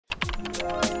Hey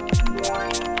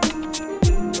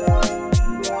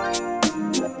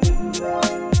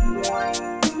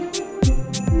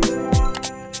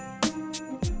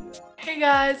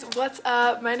guys, what's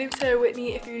up? My name's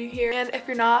Taylor.whitney if you're new here, and if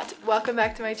you're not, welcome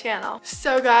back to my channel.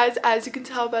 So guys, as you can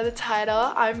tell by the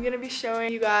title, I'm gonna be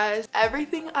showing you guys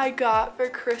everything I got for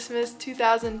Christmas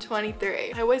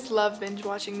 2023. I always love binge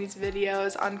watching these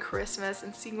videos on Christmas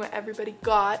and seeing what everybody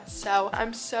got, so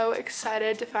I'm so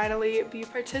excited to finally be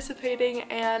participating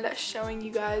and showing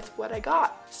you guys what I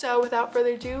got. So without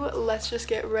further ado, let's just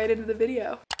get right into the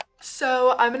video.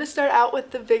 So I'm gonna start out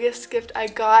with the biggest gift I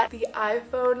got, the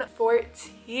iPhone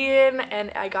 14,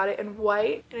 and I got it in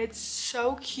white, and it's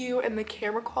so cute, and the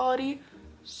camera quality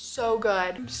so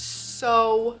good. I'm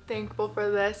so thankful for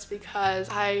this because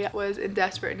I was in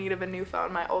desperate need of a new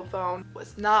phone. My old phone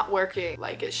was not working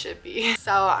like it should be.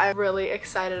 So I'm really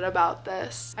excited about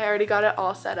this. I already got it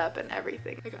all set up and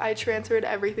everything. Like, I transferred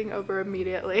everything over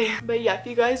immediately. But yeah, if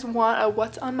you guys want a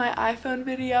what's on my iPhone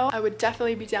video, I would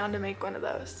definitely be down to make one of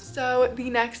those. So the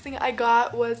next thing I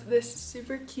got was this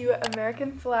super cute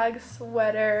American flag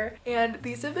sweater, and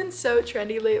these have been so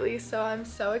trendy lately, so I'm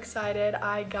so excited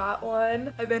I got one.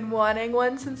 I've been wanting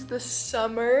one since the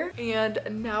summer, and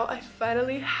now I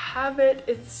finally have it.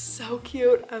 It's so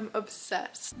cute. I'm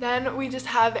obsessed. Then we just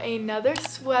have another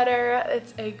sweater.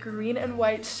 It's a green and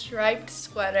white striped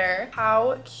sweater.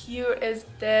 How cute is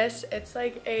this? It's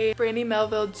like a Brandy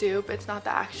Melville dupe. It's not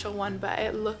the actual one, but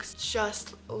it looks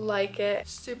just like it.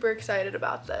 Super excited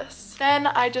about this. Then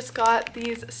I just got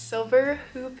these silver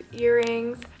hoop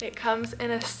earrings. It comes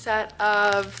in a set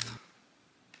of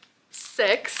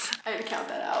 6. I had to count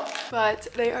that out. But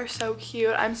they are so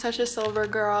cute. I'm such a silver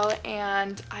girl,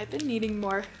 and I've been needing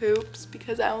more hoops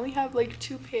because I only have like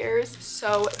 2 pairs.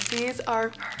 So these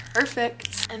are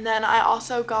perfect. And then I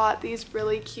also got these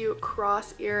really cute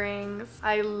cross earrings.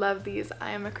 I love these.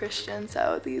 I am a Christian,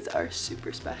 so these are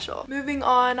super special. Moving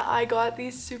on, I got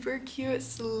these super cute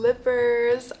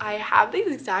slippers. I have these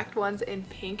exact ones in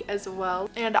pink as well,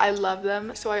 and I love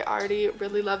them. So I already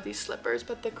really love these slippers,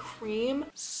 but the cream,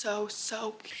 so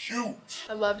cute.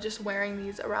 I love just wearing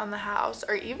these around the house,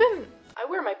 or even I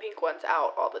wear my pink ones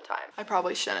out all the time. I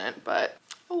probably shouldn't, but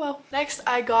oh well. Next,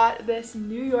 I got this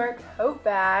New York tote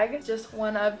bag, just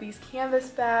one of these canvas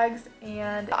bags,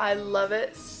 and I love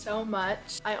it so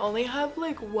much. I only have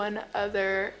like one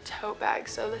other tote bag,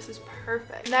 so this is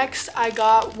perfect. Next, I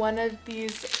got one of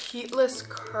these heatless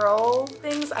curl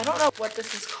things. I don't know what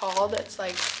this is called.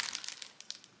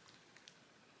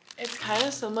 It's kind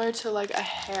of similar to like a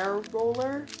hair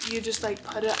roller. You just like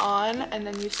put it on and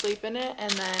then you sleep in it,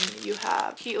 and then you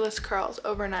have heatless curls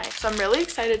overnight. So I'm really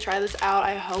excited to try this out.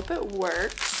 I hope it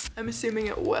works. I'm assuming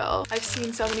it will. I've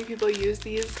seen so many people use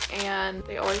these and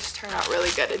they always turn out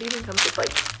really good. It even comes with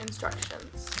like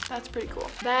instructions. That's pretty cool.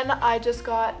 Then I just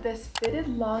got this fitted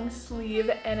long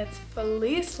sleeve, and it's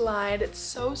fleece lined. It's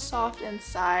so soft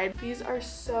inside. These are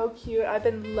so cute. I've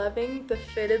been loving the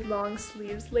fitted long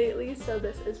sleeves lately, so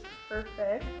this is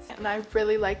perfect. And I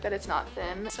really like that it's not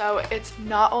thin. So it's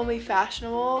not only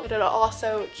fashionable, but it'll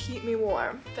also keep me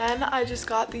warm. Then I just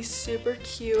got these super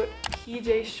cute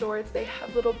PJ shorts. They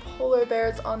have little polar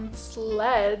bears on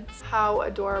sleds. How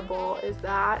adorable is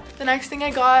that? The next thing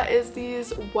I got is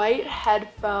these white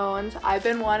headphones. I've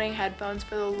been wanting headphones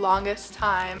for the longest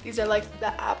time. These are like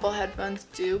the Apple headphones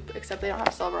dupe, except they don't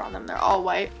have silver on them. They're all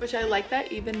white, which I like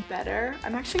that even better.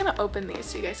 I'm actually gonna open these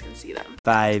so you guys can see them.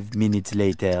 5 minutes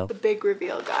later. The big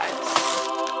reveal, guys.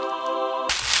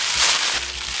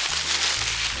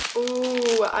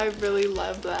 Ooh, I really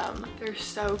love them. They're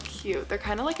so cute. They're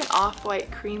kind of like an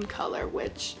off-white cream color,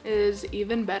 which is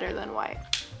even better than white.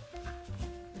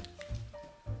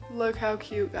 Look how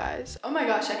cute, guys. Oh my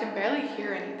gosh, I can barely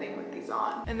hear anything with these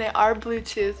on. And they are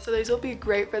Bluetooth, so these will be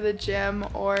great for the gym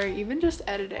or even just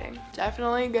editing.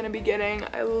 Definitely gonna be getting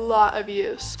a lot of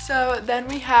use. So then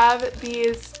we have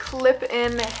these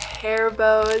clip-in hair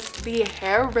bows. The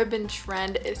hair ribbon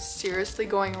trend is seriously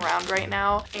going around right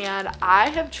now, and I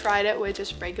have tried it with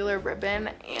just regular ribbon,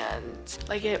 and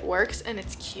like it works and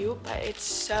it's cute, but it's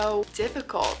so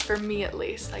difficult for me, at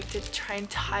least, like to try and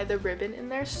tie the ribbon in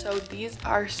there. So these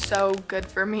are so good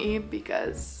for me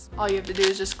because all you have to do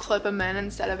is just clip them in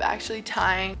instead of actually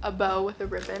tying a bow with a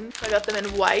ribbon. So I got them in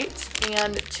white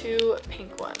and 2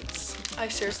 pink ones. I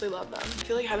seriously love them. I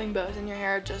feel like having bows in your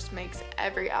hair just makes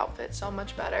every outfit so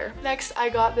much better. Next, I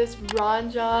got this Ron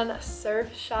John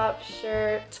Surf Shop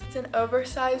shirt. It's an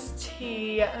oversized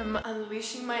tee. I'm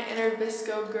unleashing my inner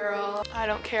Visco girl. I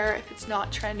don't care if it's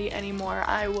not trendy anymore.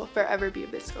 I will forever be a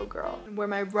Visco girl and wear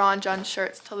my Ron John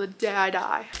shirts till the day I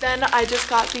die. Then I just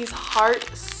got these heart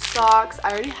socks.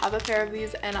 I already have a pair of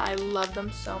these and I love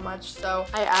them so much, so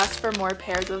I asked for more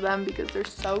pairs of them because they're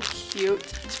so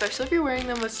cute, especially if you're wearing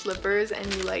them with slippers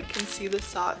and you like can see the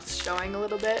socks showing a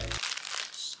little bit.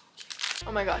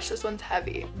 Oh my gosh, this one's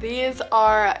heavy. These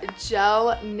are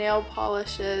gel nail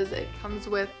polishes. It comes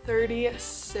with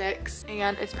 36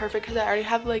 and it's perfect because I already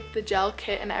have like the gel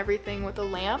kit and everything with the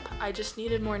lamp. I just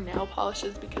needed more nail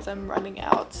polishes because I'm running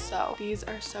out. So these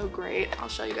are so great. I'll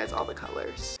show you guys all the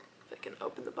colors. If I can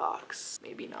open the box.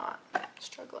 Maybe not. I'm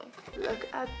struggling. Look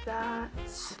at that.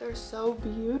 They're so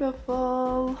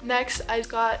beautiful. Next, I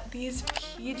got these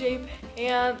PJ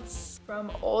pants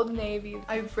from Old Navy.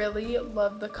 I really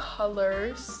love the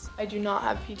colors. I do not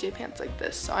have PJ pants like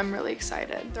this, so I'm really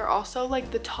excited. They're also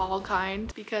like the tall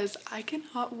kind because I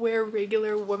cannot wear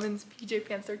regular women's PJ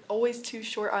pants. They're always too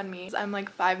short on me. I'm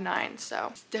like 5'9", so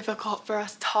it's difficult for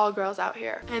us tall girls out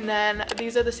here. And then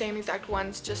these are the same exact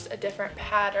ones, just a different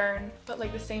pattern, but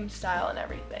like the same style and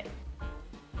everything.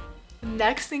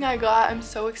 Next thing I got, I'm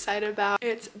so excited about.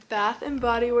 It's Bath &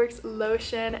 Body Works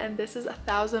lotion, and this is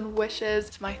 1,000 Wishes.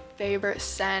 It's my favorite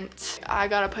scent. I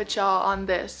gotta put y'all on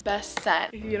this best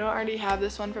scent. If you don't already have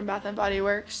this one from Bath & Body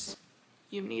Works,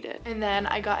 you need it. And then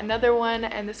I got another one,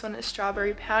 and this one is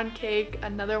Strawberry Pound Cake,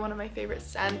 another one of my favorite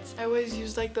scents. I always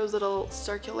use like those little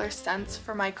circular scents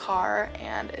for my car,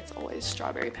 and it's always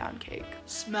Strawberry Pound Cake.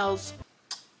 Smells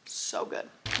so good.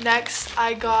 Next,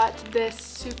 I got this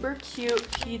super cute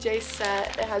PJ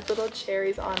set. It has little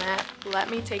cherries on it. Let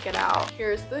me take it out.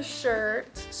 Here's the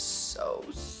shirt.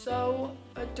 So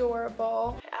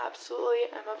adorable. I absolutely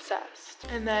am obsessed.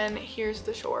 And then here's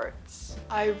the shorts.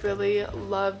 I really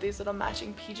love these little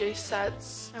matching PJ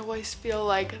sets. I always feel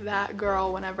like that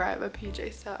girl whenever I have a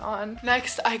PJ set on.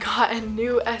 Next, I got a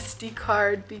new SD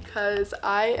card because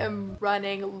I am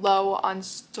running low on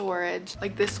storage.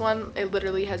 Like this one, it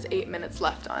literally has 8 minutes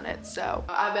left on it, so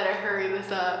I better hurry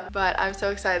this up. But I'm so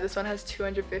excited. This one has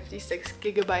 256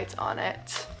 gigabytes on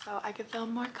it, so I can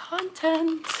film more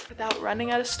content without running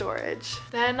out of storage.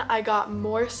 Then I got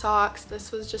more socks.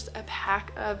 This was just a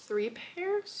pack of 3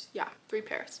 pairs. Yeah, 3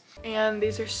 pairs. And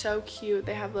these are so cute.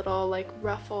 They have little like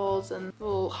ruffles and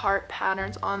little heart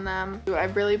patterns on them.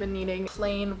 I've really been needing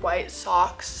plain white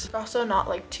socks. They're also not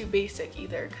like too basic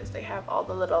either because they have all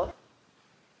the little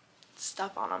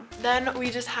stuff on them. Then we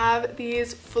just have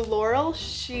these floral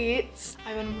sheets.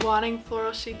 I've been wanting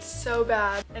floral sheets so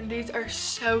bad, and these are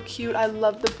so cute. I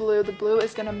love the blue. The blue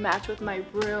is gonna match with my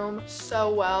room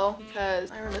so well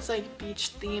because my room is like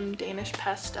beach themed Danish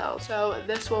pesto, so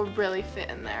this will really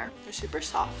fit in there. They're super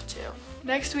soft too.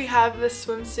 Next we have this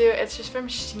swimsuit. It's just from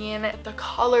Shein. The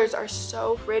colors are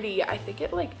so pretty. I think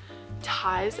it like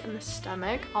ties in the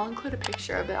stomach. I'll include a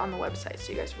picture of it on the website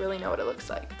so you guys really know what it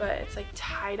looks like. But it's like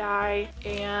tie-dye,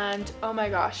 and oh my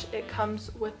gosh, it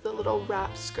comes with the little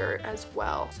wrap skirt as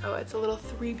well. So it's a little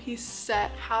 3-piece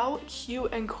set. How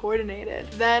cute and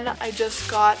coordinated. Then I just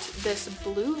got this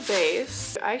blue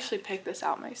vase. I actually picked this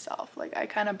out myself. Like I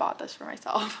kind of bought this for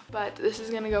myself, but this is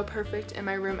gonna go perfect in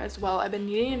my room as well. I've been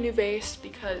needing a new vase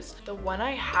because the one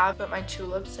I have put my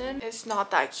tulips in, it's not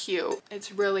that cute.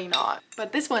 It's really not,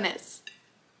 but this one is.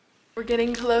 We're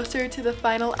getting closer to the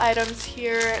final items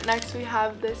here. Next we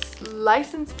have this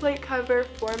license plate cover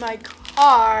for my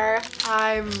car.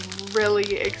 I'm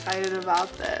really excited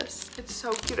about this. It's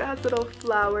so cute. It has little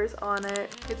flowers on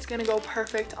it. It's gonna go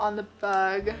perfect on the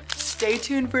bug. Stay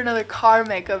tuned for another car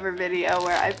makeover video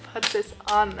where I put this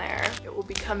on there. It will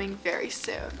be coming very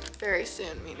soon. Very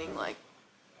soon, meaning like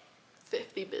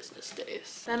 50 business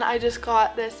days. Then I just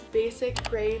got this basic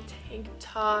gray tank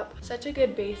top. Such a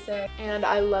good basic, and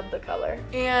I love the color.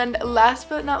 And last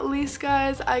but not least,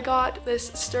 guys, I got this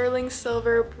sterling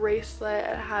silver bracelet.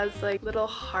 It has like little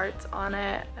hearts on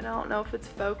it, and I don't know if it's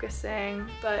focusing,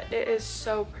 but it is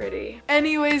so pretty.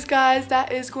 Anyways, guys,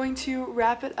 that is going to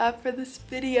wrap it up for this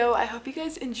video. I hope you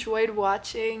guys enjoyed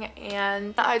watching,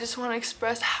 and I just want to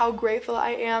express how grateful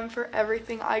I am for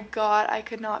everything I got. I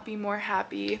could not be more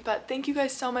happy. But thank you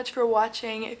guys so much for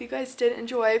watching. If you guys did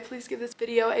enjoy, please give this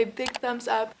video a big thumbs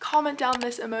up. Comment down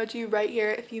this emoji right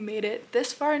here if you made it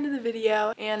this far into the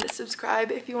video, and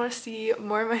subscribe if you want to see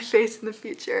more of my face in the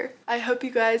future. I hope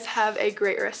you guys have a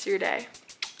great rest of your day.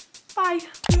 Bye!